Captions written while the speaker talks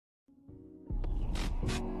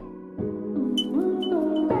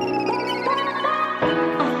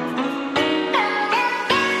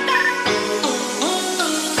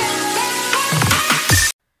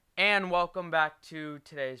welcome back to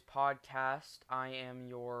today's podcast. I am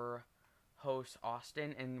your host,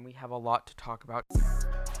 Austin, and we have a lot to talk about.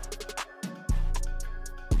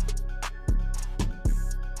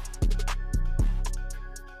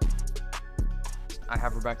 I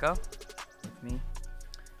have Rebecca with me,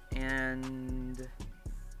 and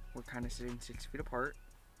we're kind of sitting 6 feet apart.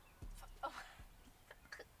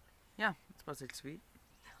 Yeah, it's about 6 feet.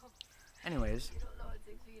 Anyways. You don't know what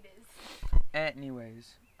 6 feet is.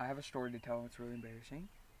 Anyways, I have a story to tell. It's really embarrassing.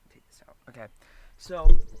 Take this out. Okay. So,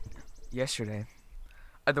 yesterday,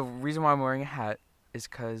 the reason why I'm wearing a hat is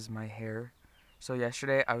because my hair. So,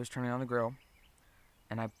 yesterday, I was turning on the grill,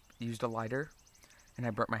 and I used a lighter, and I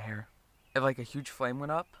burnt my hair. A huge flame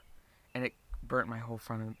went up, and it burnt my whole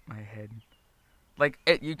front of my head.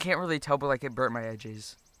 You can't really tell, but, it burnt my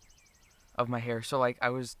edges of my hair. So, I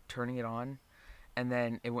was turning it on, and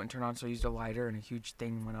then it wouldn't turn on, so I used a lighter, and a huge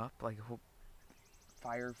thing went up, a whole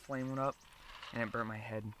fire flame went up, and it burnt my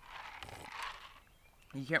head.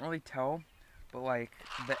 You can't really tell, but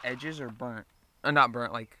the edges are burnt. Not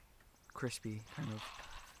burnt, crispy, kind of.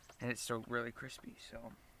 And it's still really crispy,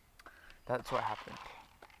 so that's what happened.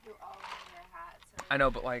 You're all in your hat. So I know,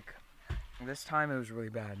 but this time it was really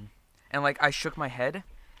bad. And I shook my head,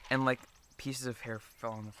 and pieces of hair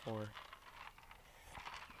fell on the floor.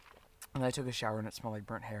 And I took a shower, and it smelled like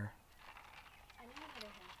burnt hair. I need to get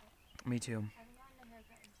a haircut. Me too. I haven't gotten a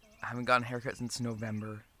haircut I haven't gotten a haircut until. since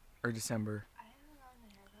November or December. I haven't gotten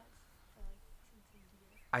a haircut for since a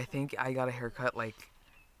year. I think I got a haircut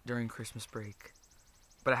during Christmas break,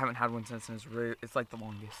 but I haven't had one since, and it's the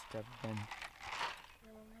longest I've been.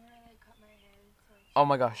 Remember when I cut my hair to Oh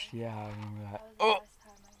my gosh, yeah, I remember that. That was the Oh, last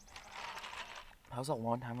time I got a haircut. that was a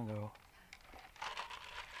long time ago.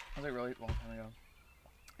 That was a really long time ago.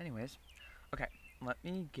 Anyways, okay, let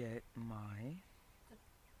me get my.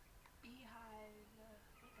 Beehive.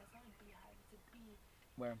 Wait, that's not a beehive. It's a bee.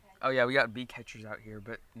 Where? Oh yeah, we got bee catchers out here,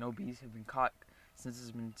 but no bees have been caught since it's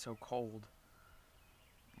been so cold.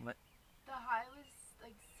 The high was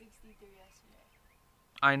 63 yesterday.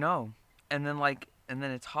 I know, and then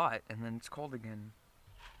it's hot, and then it's cold again.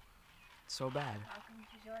 It's so bad. Welcome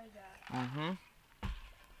to Georgia. Mm-hmm.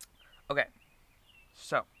 Okay,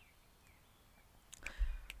 so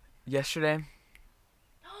yesterday.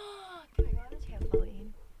 Can I go on a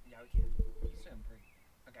trampoline? Yeah, we can. Soon, pretty.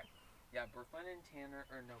 Okay. Yeah, Brooklyn and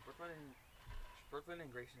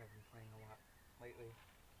Grayson have been playing a lot lately.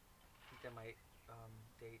 I think they might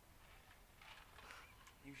date.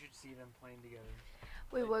 You should see them playing together.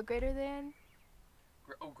 Wait, what grade are they in?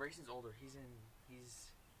 Grayson's older.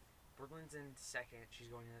 Brooklyn's in second.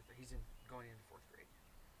 Going into fourth grade.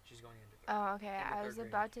 She's going into third. Oh, okay. In the I was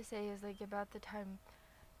third grade. about to say is about the time,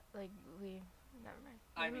 we. Never mind.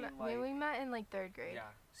 I mean, we met in third grade.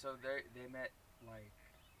 Yeah. So they met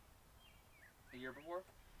a year before,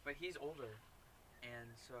 but he's older,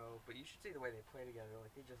 and so but you should see the way they play together.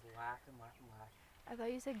 They just laugh and laugh and laugh. I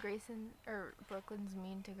thought you said Grayson or Brooklyn's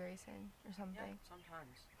mean to Grayson or something. Yeah,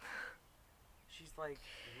 sometimes. She's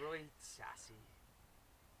really sassy.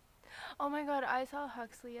 Oh my God, I saw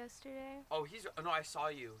Huxley yesterday. Oh, no, I saw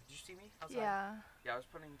you. Did you see me outside? Yeah. Yeah, I was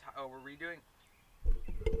putting.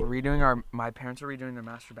 My parents are redoing their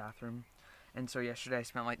master bathroom, and so yesterday I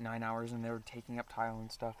spent 9 hours, and they were taking up tile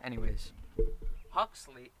and stuff. Anyways,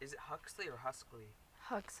 Huxley, is it Huxley or Huskley?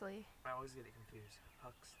 Huxley. I always get it confused.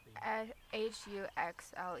 Huxley.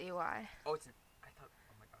 Huxley. Oh, it's I thought.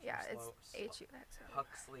 Oh my gosh. Yeah, I'm it's slow. Huxley.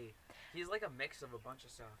 Huxley. He's a mix of a bunch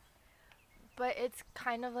of stuff. But it's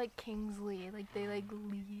kind of like Kingsley. They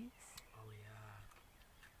lease. Oh yeah.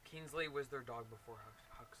 Kingsley was their dog before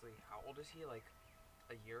Huxley. How old is he? A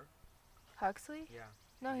year? Huxley? Yeah.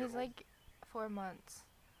 No, Year he's old? 4 months.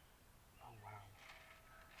 Oh wow.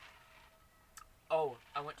 Oh,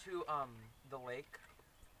 I went to the lake.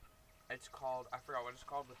 It's called, I forgot what it's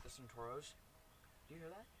called, with the Centauros. Do you hear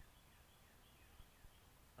that?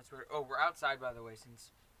 That's weird. Oh, we're outside, by the way,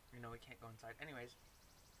 since we can't go inside. Anyways,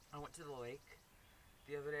 I went to the lake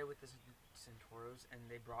the other day with the Centauros, and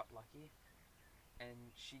they brought Lucky,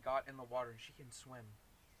 and she got in the water, and she can swim.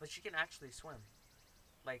 She can actually swim.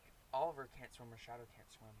 Oliver can't swim, or Shadow can't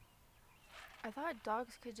swim. I thought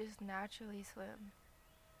dogs could just naturally swim.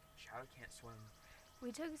 Shadow can't swim.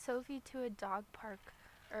 We took Sophie to a dog park,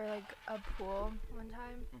 or a pool one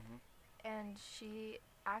time, Mm-hmm. and she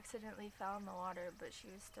accidentally fell in the water, but she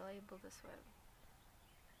was still able to swim.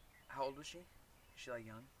 How old was she? Is she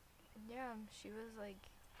young? Yeah, she was 1,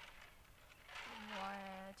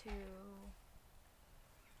 2.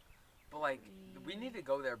 But we need to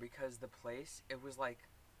go there because the place, it was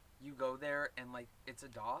you go there and it's a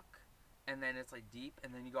dock, and then it's deep,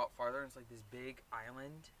 and then you go out farther and it's this big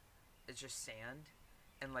island, it's just sand,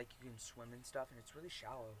 and like you can swim and stuff, and it's really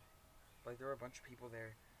shallow. Like there were a bunch of people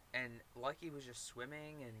there, and Lucky was just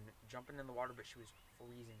swimming and jumping in the water, but she was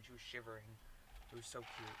freezing. She was shivering. It was so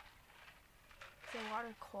cute. Is the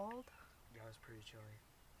water cold? Yeah, it was pretty chilly.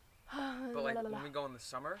 But like when we go in the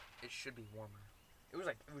summer, it should be warmer. It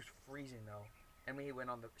was freezing though, and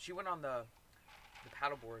she went on the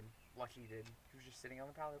paddleboard. Lucky did. She was just sitting on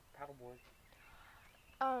the paddleboard.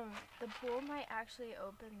 The pool might actually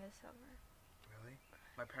open this summer. Really?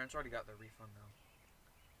 My parents already got their refund though.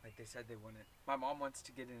 Like they said they wouldn't. My mom wants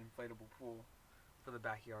to get an inflatable pool for the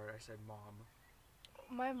backyard. I said, Mom.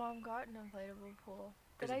 My mom got an inflatable pool.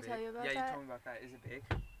 Did I tell you about that? that? Yeah, you told me about that. Is it big?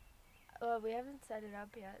 We haven't set it up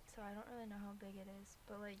yet, so I don't really know how big it is.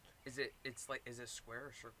 But like, is it square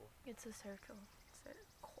or circle? It's a circle.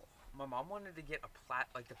 Circle. My mom wanted to get the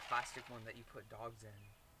plastic one that you put dogs in,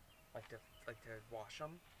 like to wash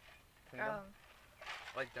them.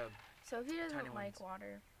 Like the. Sophie doesn't like ones.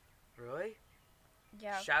 water. Really?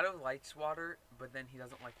 Yeah. Shadow likes water, but then he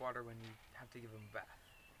doesn't like water when you have to give him a bath.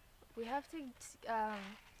 We have to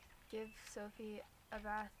give Sophie a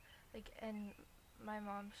bath, like in my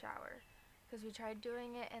mom's shower, because we tried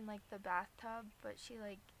doing it in like the bathtub, but she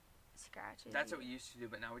like scratches. That's what we used to do,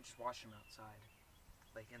 but now we just wash him outside,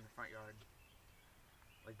 like in the front yard,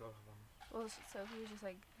 like both of them. Well, Sophie was just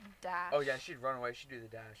like dash. Oh yeah, she'd run away. She'd do the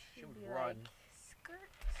dash. She would run. Like,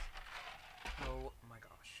 skirt. Oh my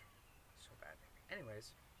gosh, so bad.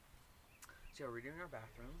 Anyways, so we're redoing our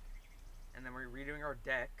bathroom, and then we're redoing our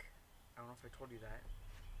deck. I don't know if I told you that.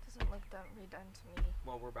 Doesn't look that redone to me.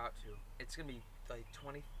 Well, we're about to. It's gonna be like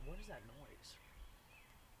 20. What is that noise?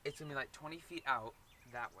 It's gonna be like 20 feet out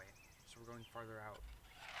that way. So we're going farther out.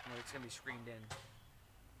 And it's gonna be screened in.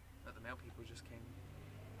 But the mail people just came.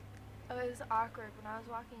 Oh, it was awkward when I was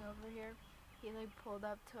walking over here. He like pulled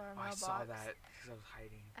up to our mailbox. I saw that because I was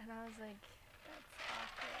hiding. And I was like, that's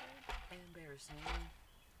awkward. Embarrassing.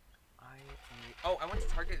 I went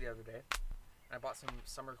to Target the other day. And I bought some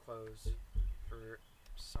summer clothes for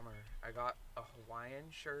summer. I got a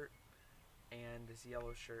Hawaiian shirt and this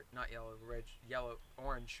yellow shirt, not yellow, red, yellow,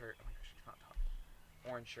 orange shirt. Oh my gosh, I cannot talk.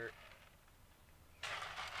 Orange shirt.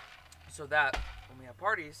 So that when we have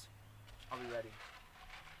parties, I'll be ready.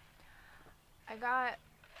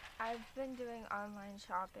 I've been doing online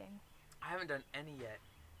shopping. I haven't done any yet.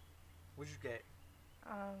 What'd you get?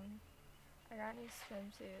 I got new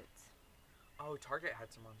swimsuits. Oh, Target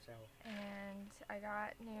had some on sale. And I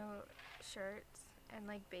got new shirts and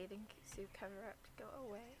like bathing suit cover up to go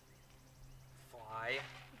away. Fly.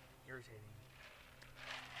 Irritating.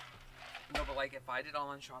 No, but like if I did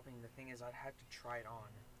online shopping, the thing is I'd have to try it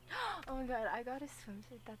on. Oh my god, I got a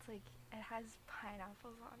swimsuit that's like, it has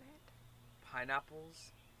pineapples on it.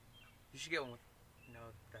 Pineapples? You should get one with, no,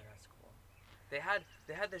 that's cool. They had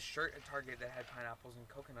this shirt at Target that had pineapples and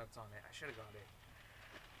coconuts on it. I should have got it.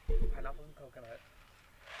 Pineapple and coconut.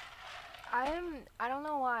 I don't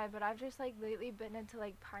know why, but I've just like lately been into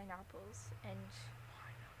like pineapples and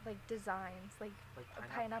like designs, like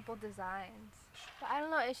pineapple designs. But I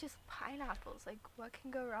don't know, it's just pineapples. Like what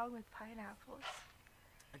can go wrong with pineapples?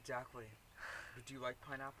 Exactly. But do you like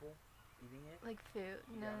pineapple? Eating it? Like food?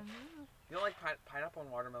 No. Yeah. You know, like pineapple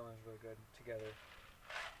and watermelon is really good together.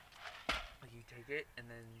 Like you take it and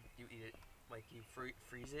then you eat it. Like you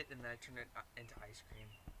freeze it and then turn it into ice cream.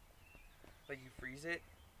 Like you freeze it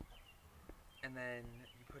and then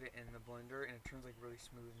you put it in the blender and it turns like really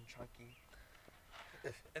smooth and chunky.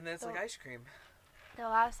 And then it's like ice cream. The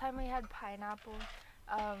last time we had pineapple,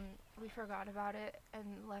 we forgot about it and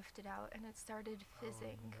left it out and it started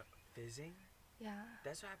fizzing. Oh, no. Fizzing? Yeah.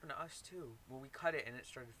 That's what happened to us too. Well, we cut it and it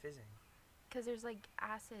started fizzing. Because there's like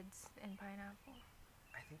acids in pineapple.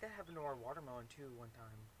 I think that happened to our watermelon too one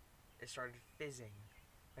time. It started fizzing.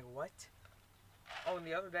 Like what? Oh, and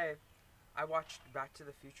the other day, I watched Back to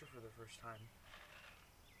the Future for the first time.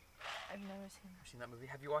 I've never seen that. Seen that movie?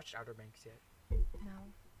 Have you watched Outer Banks yet? No.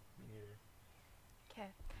 Me neither. Okay.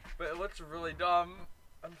 But it looks really dumb.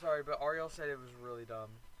 I'm sorry, but Ariel said it was really dumb.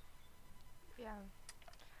 Yeah.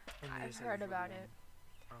 And I've heard about it.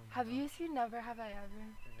 Oh have you seen Never Have I Ever?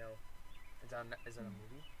 No. Is that a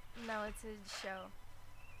movie? No, it's a show.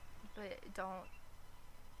 But don't.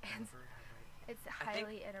 It's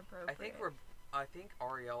highly inappropriate. I think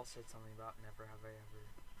Ariel said something about Never Have I Ever.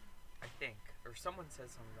 I think. Or someone said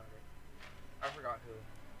something about it. I forgot who.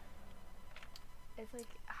 It's like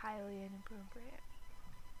highly inappropriate.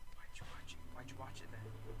 Why'd you watch it? Why'd you watch it then?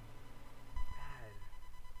 Bad.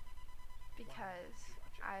 Because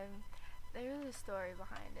there's a story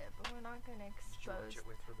behind it, but we're not gonna expose. Did you watch it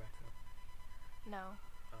with Rebecca? No.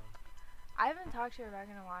 I haven't talked to Rebecca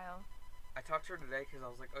in a while. I talked to her today because I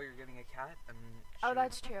was like, oh, you're getting a cat? And Oh,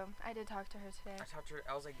 that's true. I did talk to her today. I talked to her.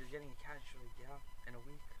 I was like, you're getting a cat? And she was like, yeah, in a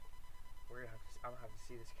week. I'm gonna have to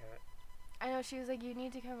see this cat. I know, she was like, you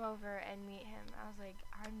need to come over and meet him. I was like,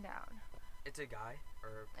 I'm down. It's a guy?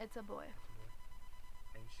 Or It's a boy.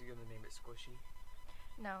 and she's gonna name it Squishy?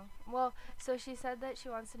 No. Well, so she said that she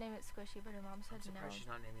wants to name it Squishy, but her mom said I'm no. surprised she's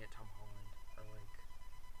not naming it Tom Holland. Or like,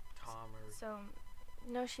 Tom or... So,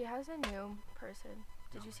 no, she has a new person.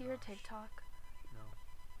 Did Oh you my see her gosh. TikTok? No.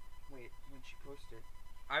 Wait, when she posted?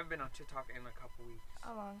 I haven't been on TikTok in a couple weeks.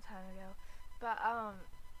 A long time ago. But,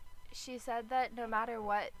 she said that no matter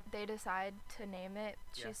what they decide to name it,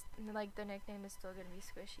 Yeah. she's, like, the nickname is still gonna be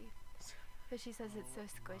Squishy. Because she says it's so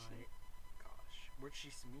squishy. My gosh. Where'd she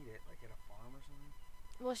meet it? Like at a farm or something?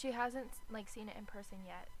 Well, she hasn't, like, seen it in person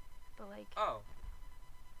yet. But, like, Oh.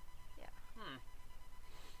 Yeah. Hmm.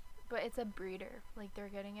 but it's a breeder. Like, they're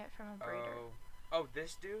getting it from a breeder. Oh,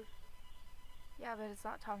 this dude? Yeah, but it's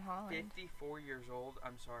not Tom Holland. 54 years old.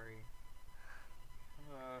 I'm sorry.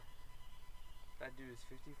 That dude is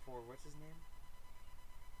 54. What's his name?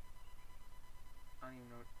 I don't even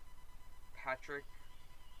know. Patrick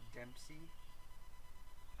Dempsey.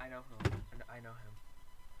 I know him. I know him.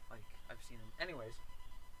 Like, I've seen him. Anyways.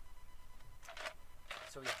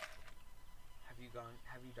 So yeah. Have you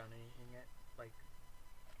done anything yet? Like,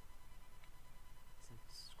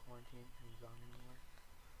 since quarantine, have you gone anywhere?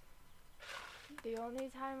 The only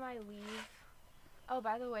time I leave. Oh,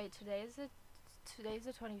 by the way, today's the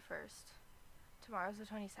 21st. Tomorrow's the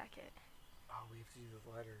 22nd. Oh, we have to do the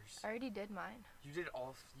letters. I already did mine. You did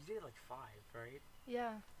like 5, right?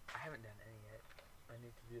 Yeah. I haven't done any yet. I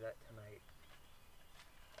need to do that tonight.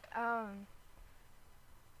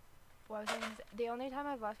 What was I gonna say? The only time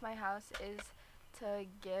I've left my house is to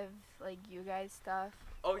give, like, you guys stuff.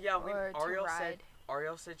 Oh yeah, Or to ride.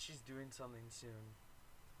 Ariel said she's doing something soon.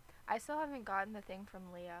 I still haven't gotten the thing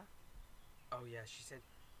from Leah. Oh yeah, she said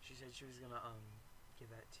she was gonna give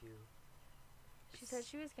that to you. She said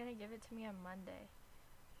she was gonna give it to me on Monday,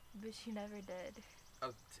 but she never did.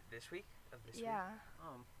 Oh, this week? This week? Yeah.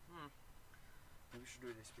 Maybe we should do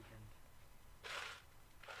it this weekend.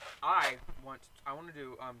 I want to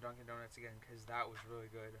do Dunkin' Donuts again because that was really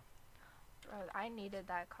good. Bro, I needed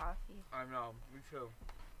that coffee. I know, me too.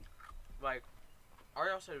 Like,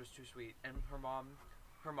 Ariel said it was too sweet, and her mom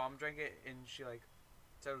drank it and she like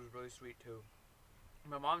said it was really sweet too.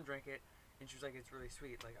 My mom drank it and she was like, it's really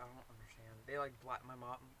sweet. Like, I don't understand. They like black.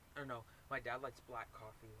 My dad likes black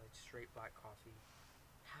coffee, like straight black coffee.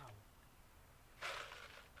 How?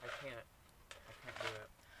 I can't do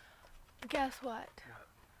it. Guess what? What?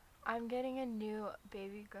 I'm getting a new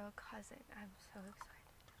baby girl cousin. I'm so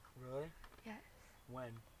excited. Really? Yes.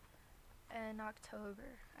 When? In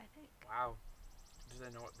October, I think. Wow. Do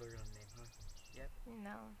they know what they're gonna name her yet?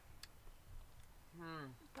 No.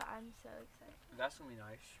 But I'm so excited. That's gonna be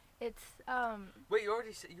nice. It's, Wait, you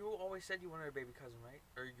always said you wanted a baby cousin, right?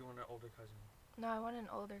 Or you want an older cousin? no, I want an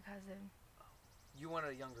older cousin. You want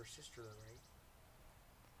a younger sister though, right?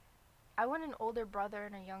 I want an older brother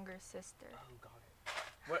and a younger sister. Oh, got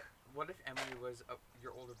it. What if Emily was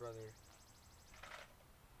your older brother?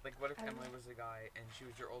 Like, what if I don't Emily know. was a guy and she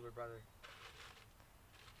was your older brother?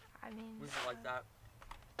 I mean, Was it like that?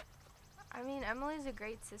 I mean, Emily's a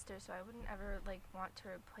great sister, so I wouldn't ever, like, want to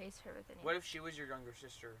replace her with anyone. What if she was your younger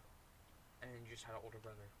sister and you just had an older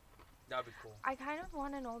brother? That'd be cool. I kind of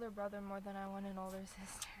want an older brother more than I want an older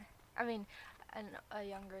sister. I mean, a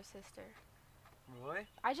younger sister. Really?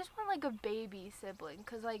 I just want, like, a baby sibling,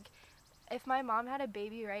 because, like, if my mom had a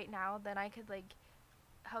baby right now, then I could, like,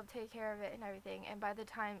 help take care of it and everything, and by the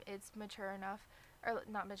time it's mature enough, or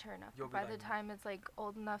not mature enough, You'll but by be the like- time it's, like,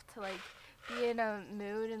 old enough to, like, be in a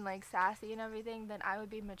mood and, like, sassy and everything, then I would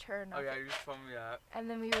be mature enough. Oh yeah, you just told me that. And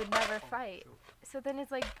then we would never Oh, fight. shoot. So then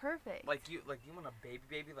it's, like, perfect. Like you want a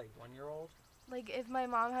baby, like 1-year-old? Like, if my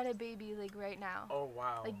mom had a baby, like, right now, Oh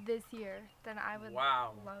wow. like, this year, then I would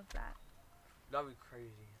Wow. love that. That'd be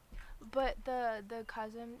crazy. But the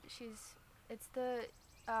cousin, it's the,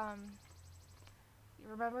 you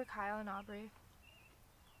remember Kyle and Aubrey?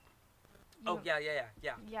 Oh You-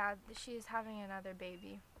 yeah. Yeah, she's having another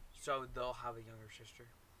baby. So they'll have a younger sister?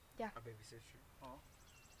 Yeah. A baby sister? Oh.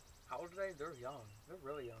 How old are they? They're young. They're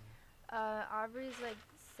really young. Aubrey's like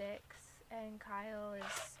 6 and Kyle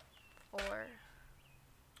is 4.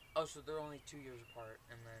 Oh, so they're only 2 years apart,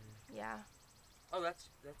 and then... Yeah. Oh, that's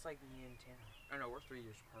like me and Tanner. Oh no, we're 3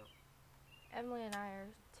 years apart. Emily and I are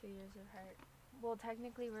 2 years apart. Well,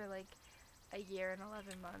 technically we're like a year and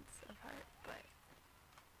 11 months apart, but...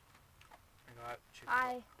 I got chicken.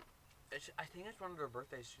 Hi. I think it's one of their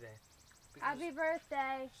birthdays today. Happy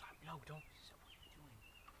birthday. Stop. No, don't. Stop. What are you doing?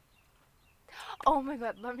 Oh my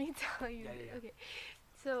god, let me tell you. Yeah. Okay.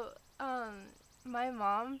 So, my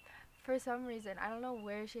mom, for some reason, I don't know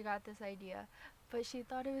where she got this idea, but she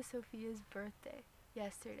thought it was Sophia's birthday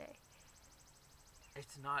yesterday.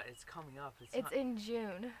 It's not. It's coming up. It's in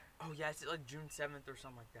June. Oh yeah, it's like June 7th or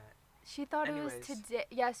something like that. She thought Anyways. it was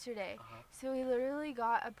yesterday. Uh-huh. So we literally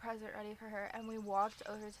got a present ready for her, and we walked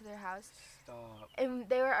over to their house. Stop. And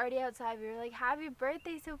they were already outside. We were like, "Happy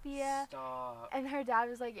birthday, Sophia!" Stop. And her dad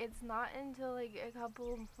was like, "It's not until like a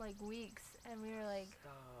couple like weeks." And we were like,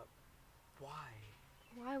 Stop. Why?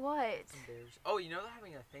 "Why what?" It's embarrassing. Oh, you know they're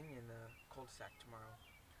having a thing in the cul-de-sac tomorrow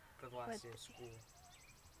for the last What? day of school.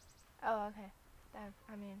 Oh, okay.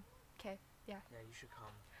 I mean, okay, yeah. Yeah, you should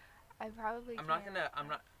come. I probably. I'm not gonna. I'm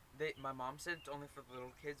not. My mom said it's only for the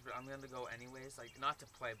little kids, but I'm gonna go anyways. Like not to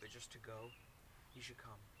play, but just to go. You should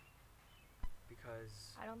come.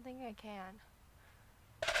 Because. I don't think I can.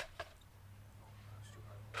 Oh, that's too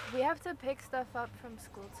hard. We have to pick stuff up from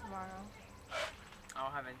school tomorrow. I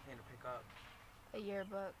don't have anything to pick up. A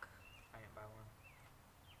yearbook. I didn't buy one.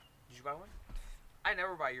 Did you buy one? I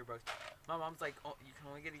never buy yearbooks. My mom's like, oh, you can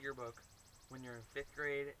only get a yearbook when you're in 5th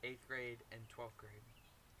grade, 8th grade, and 12th grade.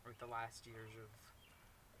 Or the last years of,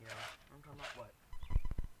 you know. I'm talking about what?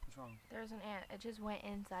 What's wrong? There's an ant. It just went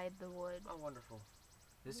inside the wood. Oh, wonderful.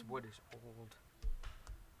 This wood is old.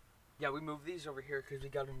 Yeah, we moved these over here because we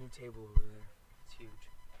got a new table over there. It's huge.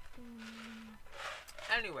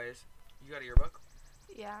 Anyways, you got a yearbook?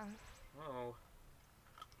 Yeah. Oh.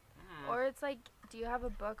 Or it's like, do you have a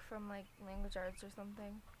book from like language arts or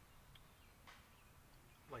something?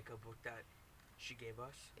 Like a book that she gave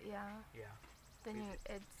us? Yeah. Yeah. Then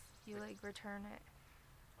you like return it.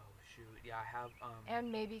 Oh shoot. Yeah, I have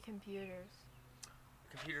And maybe computers.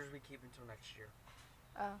 computers we keep until next year.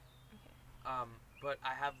 Oh. But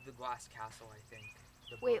I have the Glass Castle, I think.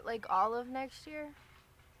 Wait, book. like all of next year?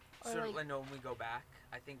 Or So like, when we go back,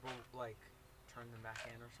 I think we'll like turn them back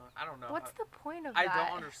in or something. I don't know. what's the point of I that?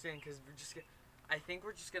 don't understand because I think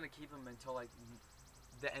we're just gonna keep them until like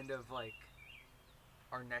the end of like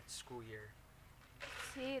our next school year.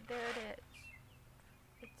 See, there it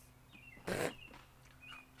is.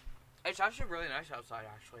 It's actually really nice outside.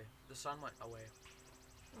 Actually, the sun went away.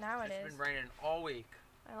 Now it It's is. been raining all week.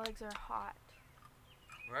 My legs are hot.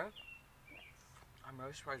 Right? I'm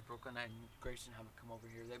really surprised Brooklyn and Grayson haven't come over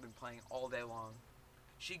here. They've been playing all day long.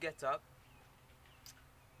 She gets up,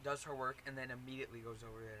 does her work, and then immediately goes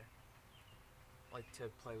over there, like to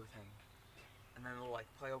play with him. And then they'll like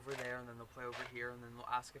play over there, and then they'll play over here, and then they'll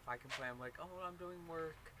ask if I can play. I'm like, oh, I'm doing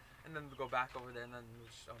work, and then they'll go back over there, and then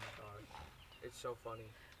oh my god, it's so funny.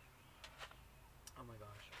 Oh my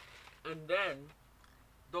gosh. And then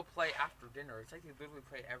they'll play after dinner. It's like they literally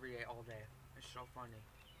play every day, all day. It's so funny.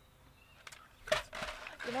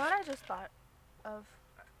 You know what I just thought of?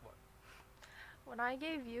 What? When I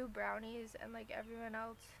gave you brownies and like everyone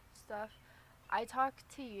else stuff, I talked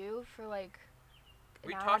to you for like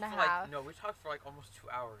an hour and a half. We talked for like almost 2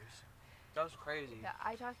 hours. That was crazy. Yeah,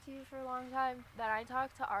 I talked to you for a long time. Then I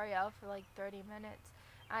talked to Ariel for like 30 minutes.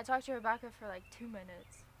 And I talked to Rebecca for like 2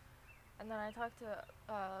 minutes. And then I talked to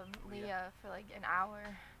Leah for like an hour.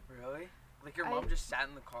 Really? Like your mom just sat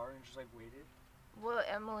in the car and just like waited? Well,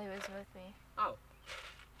 Emily was with me. Oh.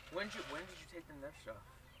 When did you take them their stuff?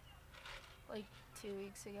 Like 2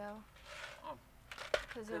 weeks ago. Oh.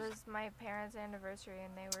 Because it was my parents' anniversary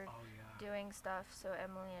and they were doing stuff, so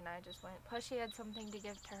Emily and I just went. Plus she had something to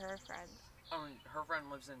give to her friend. Oh, and her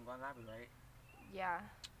friend lives in Glen Abbey, right? Yeah.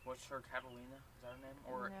 What's her, Catalina? Is that her name?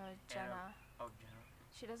 Or no, Jenna. Oh, Jenna.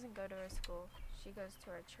 She doesn't go to her school. She goes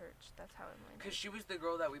to our church. That's how Emily. Because she was the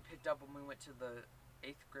girl that we picked up when we went to the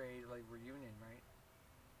 8th grade like reunion, right?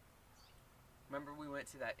 Remember we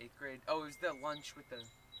went to that 8th grade? Oh, it was the lunch with the.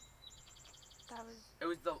 That was. It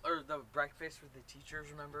was the breakfast with the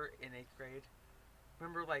teachers. Remember in 8th grade?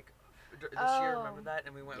 Remember like this year? Remember that?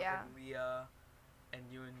 And we went with Leah, and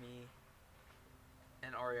you and me,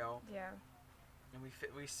 and Ariel. Yeah. And we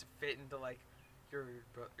fit into like your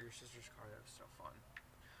sister's car. That was so fun.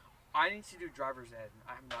 I need to do driver's ed.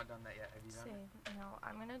 I have not done that yet. Have you done it? No,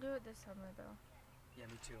 I'm gonna do it this summer though. Yeah,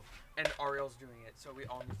 me too. And Ariel's doing it, so we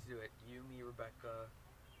all need to do it. You, me, Rebecca,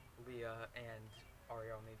 Leah, and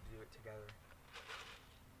Ariel need to do it together.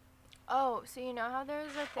 Oh, so you know how there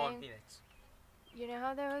was a Oh, in thing. Phoenix. You know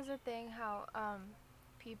how there was a thing how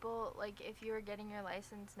people like if you were getting your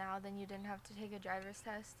license now, then you didn't have to take a driver's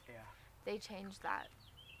test. Yeah. They changed that.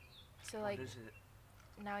 So like What is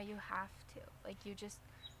it? now you have to. Like you just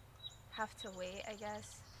have to wait, I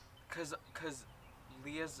guess. Cause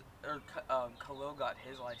Leah's Khalil got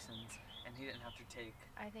his license and he didn't have to take.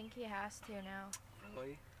 I think he has to now.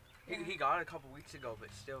 Really? Yeah. He got it a couple weeks ago, but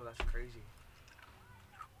still, that's crazy.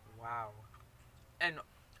 Wow. And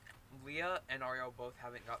Leah and Ariel both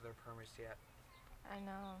haven't got their permits yet, I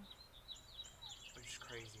know. which is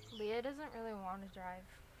crazy. Leah doesn't really want to drive.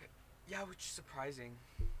 Yeah, which is surprising.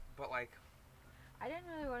 But like, I didn't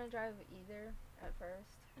really want to drive either at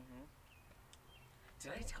first.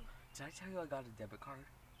 did I tell you I got a debit card?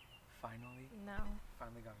 Finally. No.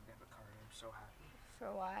 Finally got a debit card. I'm so happy.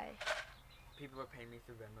 For why? People are paying me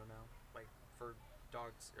through Venmo now, like for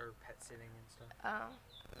dogs or pet sitting and stuff. Oh.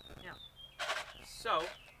 So,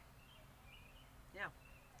 yeah.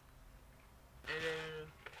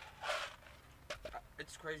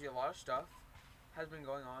 It's crazy. A lot of stuff has been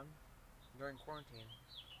going on during quarantine.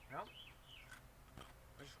 You know?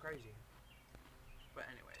 Which is crazy. But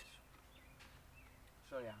anyways.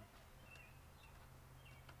 So yeah.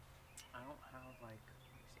 I don't have like,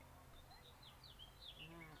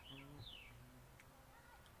 let me see.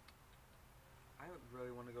 I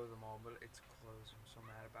really want to go to the mall, but it's closed. I'm so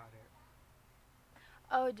mad about it.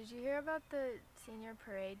 Oh, did you hear about the senior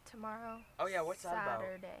parade tomorrow? Oh yeah, what's that about?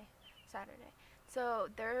 Saturday. So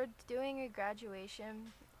they're doing a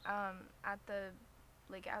graduation at the,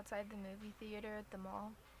 like, outside the movie theater at the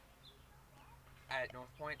mall. At North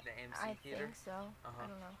Point, the AMC I theater? think so. Uh-huh. I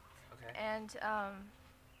don't know. Okay. And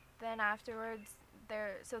then afterwards,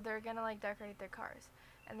 they're gonna like decorate their cars,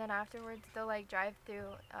 and then afterwards they'll like drive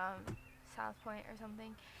through South Point or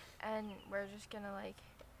something, and we're just gonna like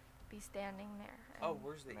be standing there. Oh,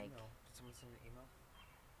 where's the like, email? Did someone send the email?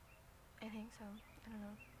 I think so. I don't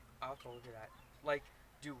know. I'll have to look at that. Like,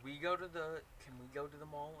 can we go to the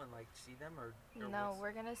mall and like see them or No,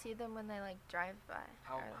 we're gonna see them when they like drive by.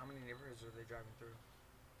 How many neighborhoods are they driving through?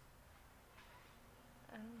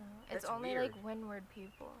 I don't know. That's It's only weird. like Windward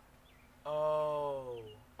people. Oh,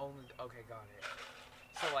 only okay, got it.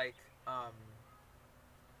 So like, I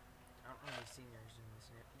don't know any seniors in this.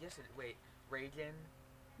 Yes, wait, Reagan.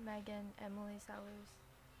 Megan, Emily Sellers,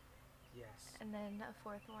 Yes. and then a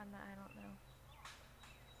fourth one that I don't know.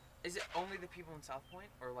 Is it only the people in South Point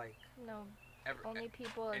or like No, only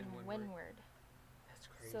people in and Windward. That's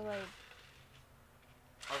crazy. So like.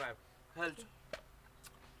 Okay, 'cause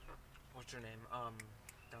what's her name?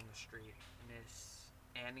 Down the street, Miss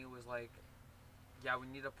Annie was like, "Yeah, we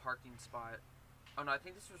need a parking spot." Oh no, I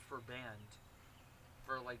think this was for band.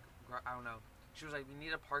 For like, I don't know. She was like, "We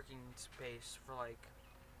need a parking space for like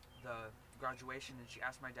the graduation," and she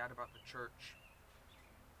asked my dad about the church.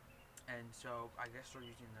 And so I guess they're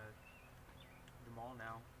using the mall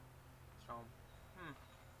now. So,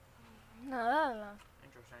 No.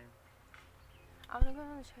 interesting. I'm gonna go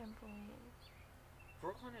on the trampoline.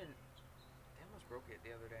 Brooklyn and they almost broke it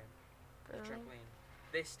the other day. The Really? trampoline.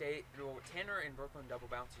 They stay. Well, Tanner and Brooklyn double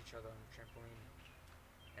bounce each other on the trampoline,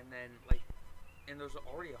 and then like, and there's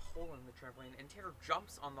already a hole in the trampoline, and Tanner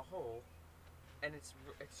jumps on the hole, and it's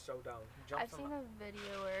so dumb. He jumps I've on seen a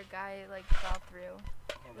video where a guy like fell through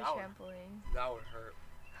the trampoline. That would hurt.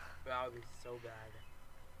 That would be so bad.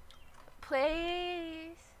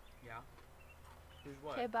 Please. Yeah. Who's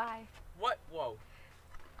what? Okay, bye. What? Whoa.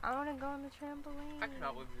 I wanna go on the trampoline. I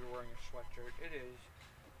cannot believe you're wearing a sweatshirt. It is.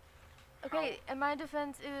 Okay, in my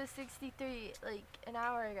defense, it was 63 like an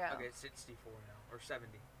hour ago. Okay, it's 64 now, or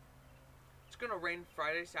 70. It's gonna rain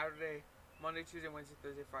Friday, Saturday, Monday, Tuesday, Wednesday,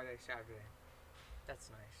 Thursday, Friday, Saturday.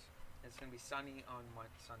 That's nice. It's gonna be sunny on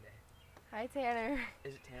Sunday. Hi, Tanner.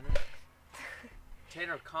 Is it Tanner?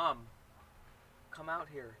 Tanner, come. Come out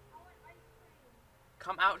here.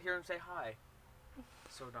 Come out here and say hi.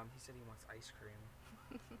 So dumb. He said he wants ice cream.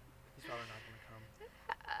 He's probably not gonna come.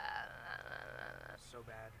 So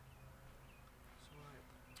bad. So what?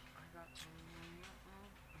 I got.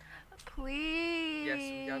 Please. Yes,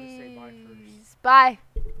 we gotta say bye first. Bye.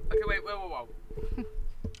 Okay, wait, whoa.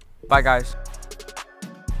 Bye, guys.